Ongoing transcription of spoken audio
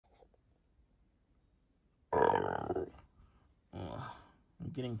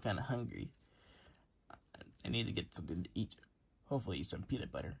getting kind of hungry. I need to get something to eat. Hopefully some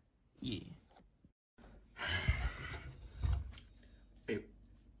peanut butter. Yeah. Hey,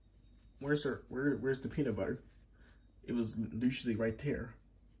 where's the peanut butter? It was usually right there.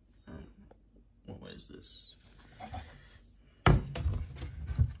 What is this? It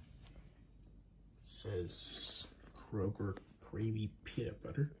says Kroger creamy peanut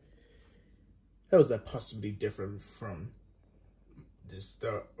butter. How is that possibly different from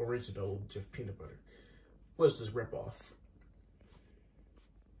the original Jif peanut butter? What is this ripoff?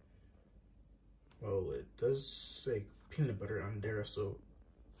 Well, it does say peanut butter on there, so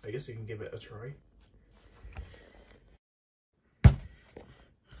I guess you can give it a try.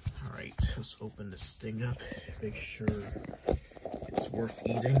 Alright, let's open this thing up. Make sure it's worth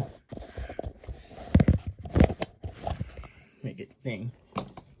eating. Make it thing.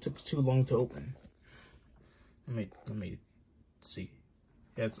 Took too long to open. Let me see.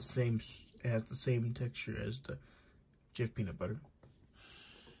 It has the same texture as the Jif peanut butter.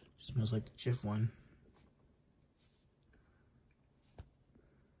 Smells like the Jif one.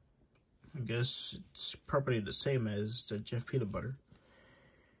 I guess it's probably the same as the Jif peanut butter.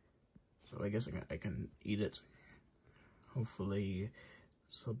 So I guess I can eat it. Hopefully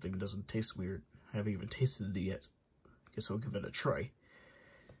something doesn't taste weird. I haven't even tasted it yet. I guess I'll give it a try.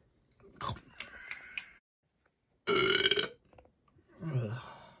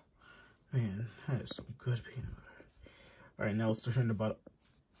 Man, that is some good peanut butter. Alright, now let's turn the bottle.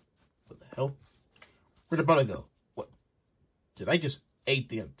 What the hell? Where'd the bottle go? What? Did I just ate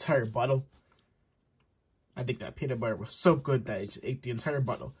the entire bottle? I think that peanut butter was so good that I just ate the entire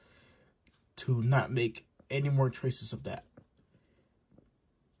bottle. To not make any more traces of that.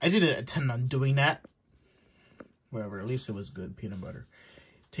 I didn't intend on doing that. Whatever, at least it was good peanut butter.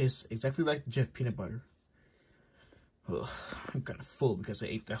 Tastes exactly like the Jif peanut butter. Ugh, I'm kind of full because I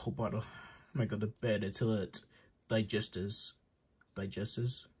ate that whole bottle. I might go to bed until it digests.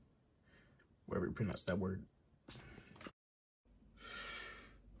 Wherever you pronounce that word.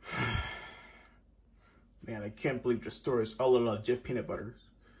 Man, I can't believe the store is all about Jif peanut butter.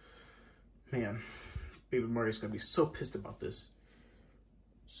 Man, Baby Mario's gonna be so pissed about this.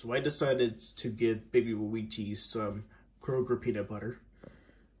 So I decided to give Baby Luigi some Kroger peanut butter.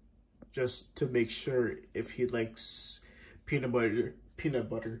 Just to make sure if he likes peanut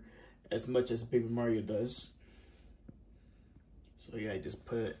butter as much as Baby Mario does. So yeah, I just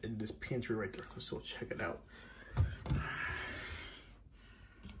put it in this pantry right there. Let's go check it out.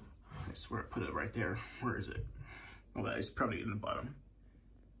 I swear I put it right there. Where is it? Oh, it's probably in the bottom.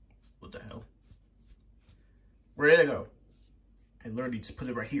 What the hell? Where did it go? I literally just put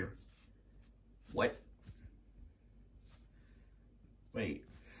it right here. What? Wait.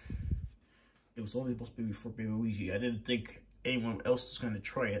 It was only supposed to be for Baby Luigi. I didn't think anyone else was going to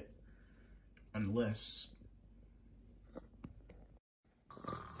try it. Unless...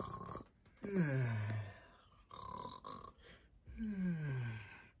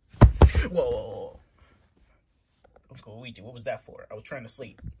 Whoa. Uncle Luigi, what was that for? I was trying to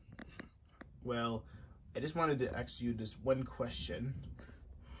sleep. Well, I just wanted to ask you this one question.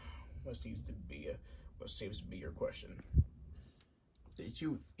 What seems to be your question? Did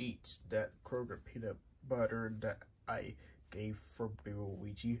you eat that Kroger peanut butter that I gave for Baby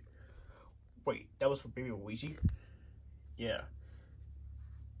Luigi? Wait, that was for Baby Luigi? Yeah.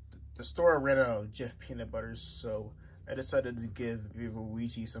 The store ran out of Jif peanut butters, so I decided to give Baby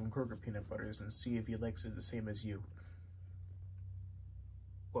Luigi some Kroger peanut butters and see if he likes it the same as you.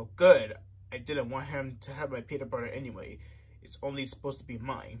 Well, good. I didn't want him to have my peanut butter anyway. It's only supposed to be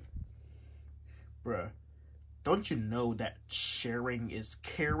mine. Bruh, don't you know that sharing is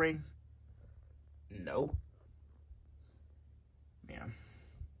caring? No. Man.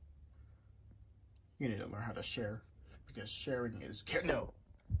 You need to learn how to share. Because sharing is care. No.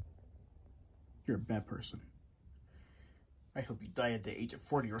 You're a bad person. I hope you die at the age of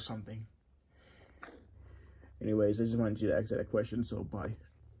 40 or something. Anyways, I just wanted you to ask that question, so bye.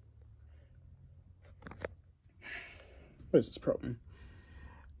 What is this problem?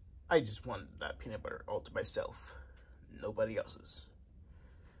 I just wanted that peanut butter all to myself. Nobody else's.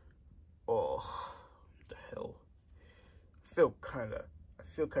 Oh, what the hell? I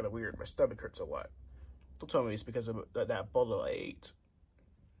feel kind of weird. My stomach hurts a lot. Don't tell me it's because of that bottle I ate.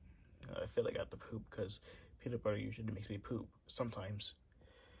 I feel like I have to poop because peanut butter usually makes me poop. Sometimes.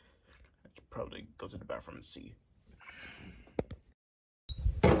 I should probably go to the bathroom and see.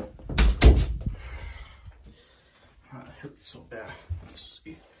 It hurts so bad. Let's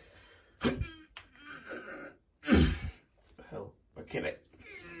see. What the hell? Why can't I?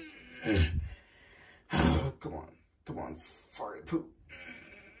 Come on, fart, poop.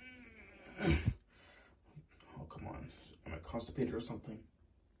 Oh, come on. Am I constipated or something?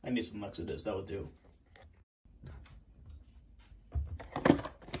 I need some laxatives. That would do.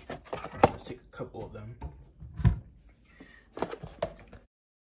 Alright, let's take a couple of them.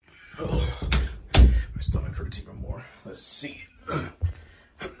 Oh, my stomach hurts even more. Let's see. Come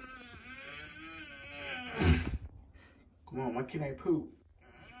on, why can't I poop?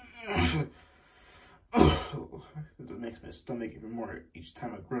 It makes my stomach even more each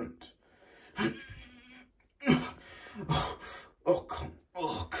time I grunt. Oh, come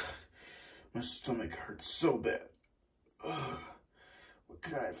on. God. My stomach hurts so bad. What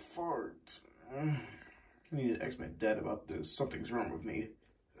can I fart? I need to ask my dad about this. Something's wrong with me.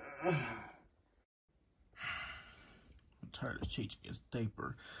 I'm tired of changing his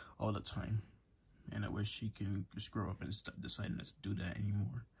diaper all the time. And I wish he can just grow up and stop deciding not to do that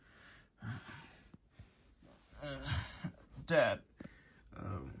anymore. Dad.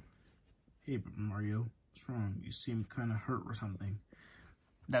 Hey, Mario. What's wrong? You seem kind of hurt or something.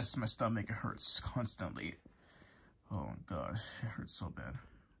 That's my stomach. It hurts constantly. Oh, my gosh. It hurts so bad.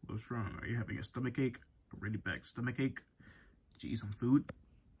 What's wrong? Are you having a stomach ache? A really bad stomach ache? Did you eat some food?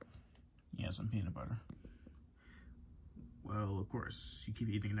 Yeah, some peanut butter. Well, of course. You keep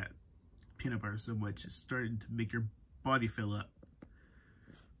eating that peanut butter so much, it's starting to make your body fill up.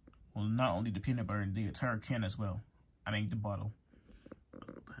 Well, not only the peanut butter, the entire can as well. I mean, the bottle.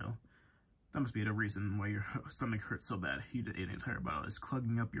 What the hell? That must be the reason why your stomach hurts so bad. You ate an entire bottle. It's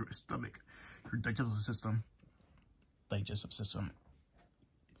clogging up your stomach, your digestive system. Digestive system.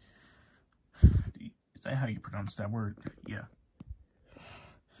 Is that how you pronounce that word? Yeah.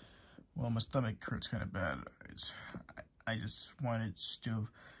 Well, my stomach hurts kind of bad. I just wanted to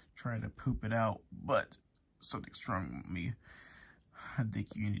try to poop it out, but something's wrong with me. I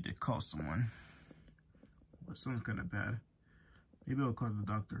think you need to call someone. Well, it sounds kind of bad. Maybe I'll call the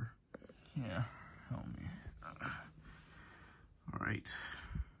doctor. Yeah, help me. Alright.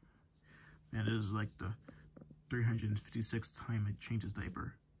 Man, this is like the 356th time I change his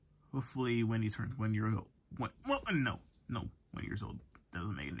diaper. Hopefully when he turns 1 year old. No, 1 year old. That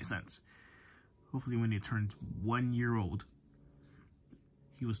doesn't make any sense. Hopefully when he turns 1 year old,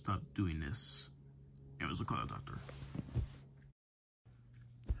 he will stop doing this. Anyways, we'll call the doctor.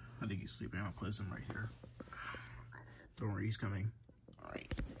 I think he's sleeping. I'll place him right here. Don't worry, he's coming.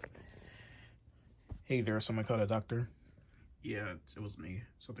 Alright. Hey there, someone called a doctor? Yeah, it was me.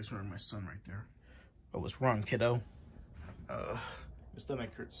 Something's wrong with my son right there. Oh, what's wrong, kiddo? My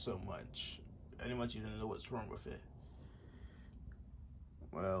stomach hurts so much. I didn't want you to know what's wrong with it.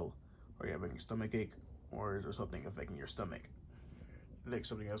 Well, are you having a stomach ache? Or is there something affecting your stomach? I think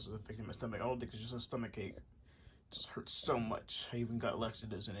something else is affecting my stomach. I don't think it's just a stomach ache. It just hurts so much. I even got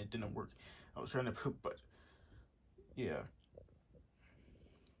laxatives and it didn't work. I was trying to poop, but yeah.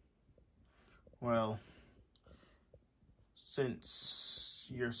 Well, since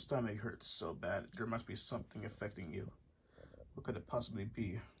your stomach hurts so bad, there must be something affecting you. What could it possibly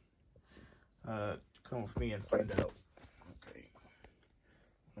be? Come with me and find out. Okay.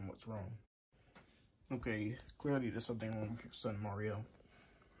 And what's wrong? Okay, clearly there's something wrong with your son, Mario.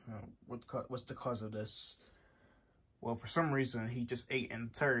 What's the cause of this? Well, for some reason, he just ate an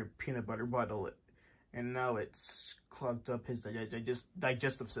entire peanut butter bottle, and now it's clogged up his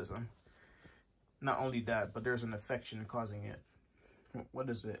digestive system. Not only that, but there's an infection causing it. What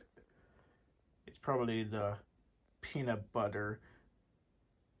is it? It's probably the peanut butter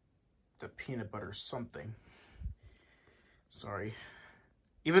something. Sorry.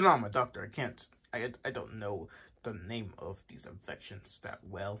 Even though I'm a doctor, I don't know the name of these infections that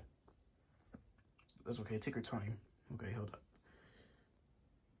well. That's okay, take your time. Okay, hold up.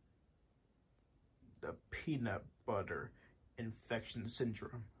 The peanut butter infection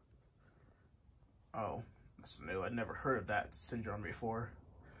syndrome. Oh, that's new. I'd never heard of that syndrome before.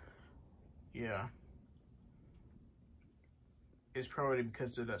 Yeah. It's probably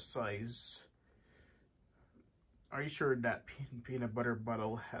because of the size. Are you sure that peanut butter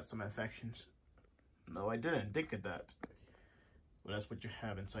bottle has some infections? No, I didn't think of that. Well, that's what you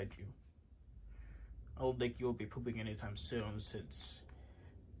have inside you. I don't think you'll be pooping anytime soon since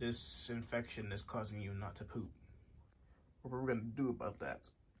this infection is causing you not to poop. What are we going to do about that?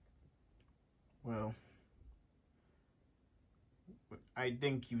 Well, I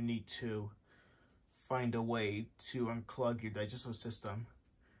think you need to find a way to unclog your digestive system,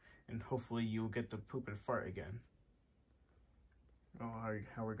 and hopefully you'll get to poop and fart again. Oh,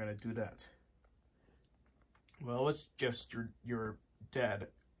 how are we going to do that? Well, it's just your dad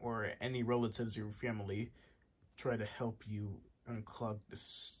or any relatives of your family try to help you unclog this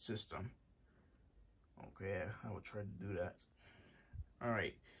system. Okay, I will try to do that.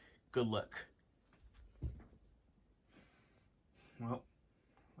 Alright, Good luck. Well,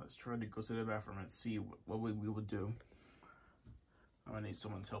 let's try to go to the bathroom and see what we would do. I'm gonna need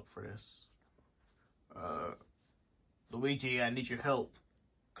someone's help for this. Luigi, I need your help.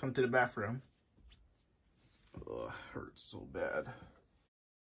 Come to the bathroom. Ugh, hurts so bad.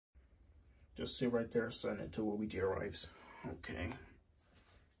 Just stay right there, son, until Luigi arrives. Okay.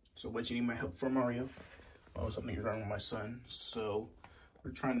 So what you need my help for, Mario? Oh, something is wrong with my son. So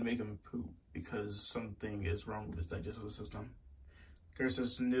we're trying to make him poop because something is wrong with his digestive system. There's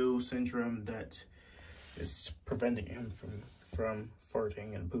this new syndrome that is preventing him from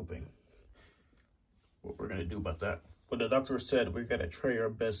farting and pooping. What we're gonna do about that? Well, the doctor said we're gonna try our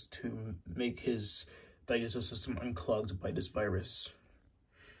best to make his digestive system unclogged by this virus.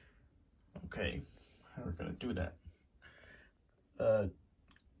 Okay, how are we gonna do that?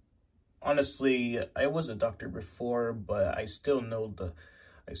 Honestly, I was a doctor before, but I still know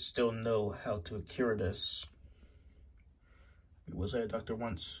how to cure this. Was I a doctor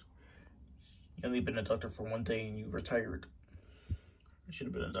once? You only been a doctor for one day and you retired. I should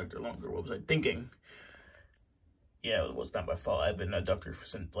have been a doctor longer. What was I thinking? Yeah, it was not my fault. I've been a doctor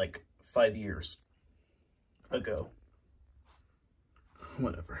since like 5 years ago.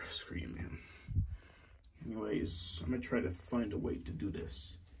 Whatever, screw you, man. Anyways, I'm gonna try to find a way to do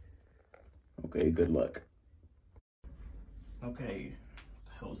this. Okay, good luck. Okay, what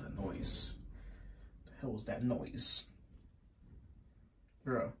the hell is that noise? What the hell was that noise?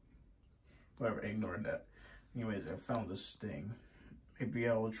 Bruh. Whatever, ignore that. Anyways, I found this thing. Maybe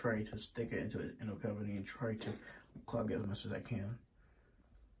I will try to stick it into an inner cavity and try to clog it as much as I can.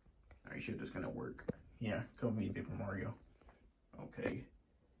 Are you sure this is gonna work? Yeah, come me, Paper Mario. Okay.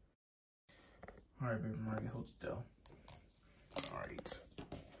 Alright, Paper Mario, hold still. Alright.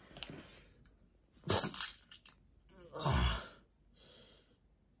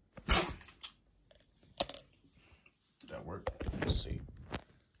 Did that work? Let's see.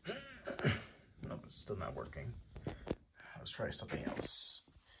 Nope, it's still not working. Let's try something else.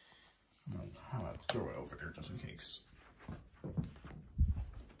 I'm gonna throw it over there just in case.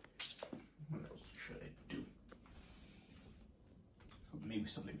 What else should I do? So maybe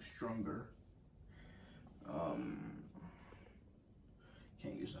something stronger.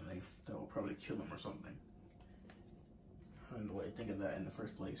 Can't use a knife. That will probably kill him or something. I don't know why I think of that in the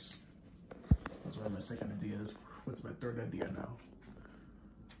first place. That's why my second idea is. What's my third idea now?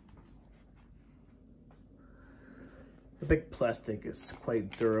 I think plastic is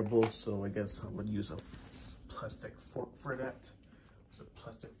quite durable, so I guess I would use a plastic fork for that. What's a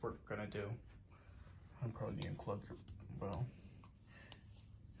plastic fork gonna do? I'm probably need to unclog your, well,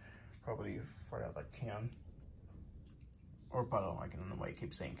 probably fart out that can. Or bottle, I don't know why I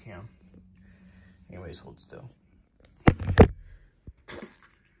keep saying can. Anyways, hold still.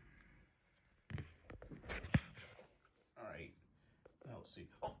 Alright, now let's see.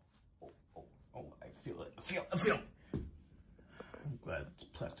 Oh, I feel it. I feel it. I'm glad it's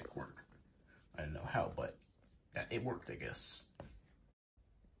plastic work. I don't know how, but it worked, I guess.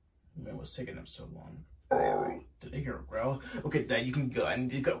 Man, what's taking them so long? Oh, did I hear a growl? Okay, Dad, you can go. I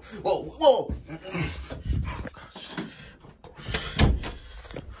need to go. Whoa, whoa! Oh, gosh.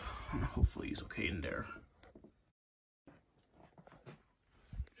 Hopefully he's okay in there.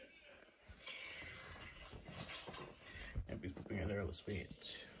 Can't be pooping in there. Let's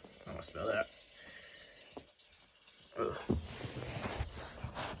wait. I want to smell that. Ugh.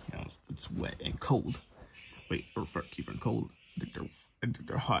 You know, it's wet and cold. Wait, or farts even cold. I think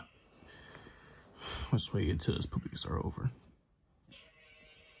they're hot. Let's wait until this pooping starts over.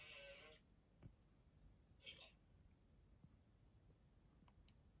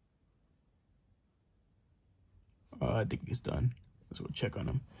 I think he's done. Let's go check on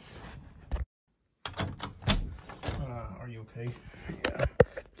him. Are you okay? Yeah.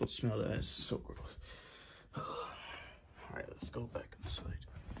 Don't smell that. It's so gross. Alright, let's go back inside.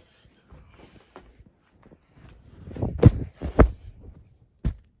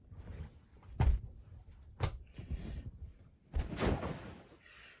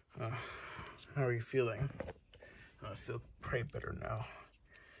 How are you feeling? I feel pretty better now.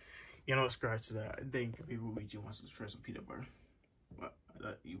 You know, scratch that. I think maybe Luigi wants to try some peanut butter. Well, I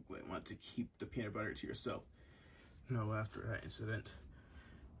thought you would want to keep the peanut butter to yourself. No, after that incident.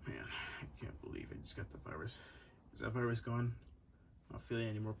 Man, I can't believe I just got the virus. Is that virus gone? I'm not feeling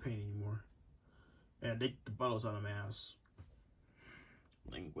any more pain anymore. Man, take the bottles out of my ass.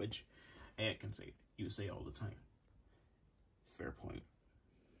 Language. I can say it. You say it all the time. Fair point.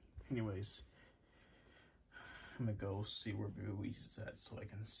 Anyways, I'm gonna go see where Luigi's at so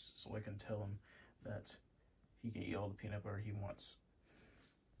I can tell him that he can eat all the peanut butter he wants.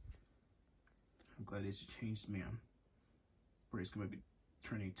 I'm glad he's a changed man. Bray's gonna be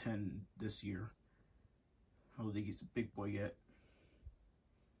turning 10 this year. I don't think he's a big boy yet.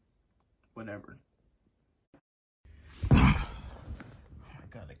 Whatever. Oh my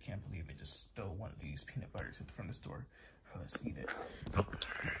god, I can't believe I just stole one of these peanut butters from the store. Let's eat it. Oh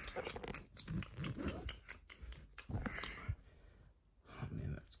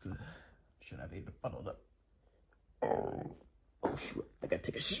man, that's good. Should have ate it bottled up. Oh shoot, I gotta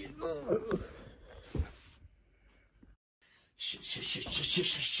take a shit. Shit.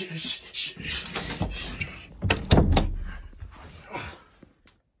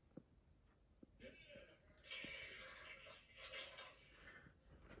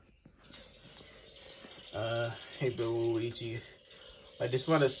 Hey Luigi, I just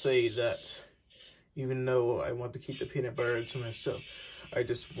want to say that even though I want to keep the peanut butter to myself, I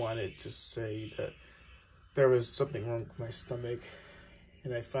just wanted to say that there was something wrong with my stomach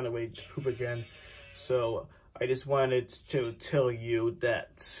and I found a way to poop again. So I just wanted to tell you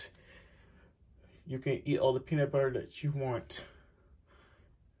that you can eat all the peanut butter that you want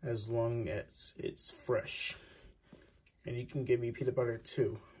as long as it's fresh. And you can give me peanut butter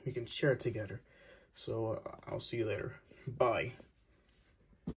too. We can share it together. So I'll see you later. Bye.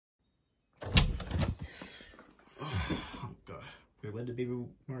 Oh God. Wait, what did Baby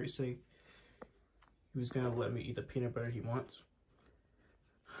Mari say? He was gonna let me eat the peanut butter he wants.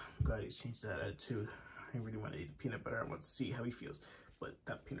 I'm glad he's changed that attitude. I really want to eat the peanut butter. I want to see how he feels. But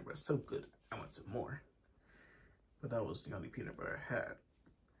that peanut butter is so good. I want some more. But that was the only peanut butter I had.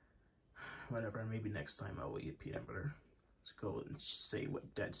 Whatever, maybe next time I will eat peanut butter. Let's go and say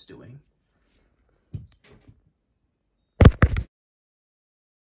what Dad's doing.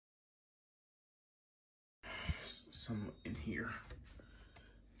 Some in here.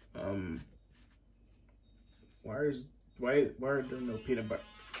 Why are there no peanut butter?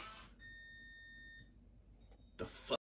 The fuck?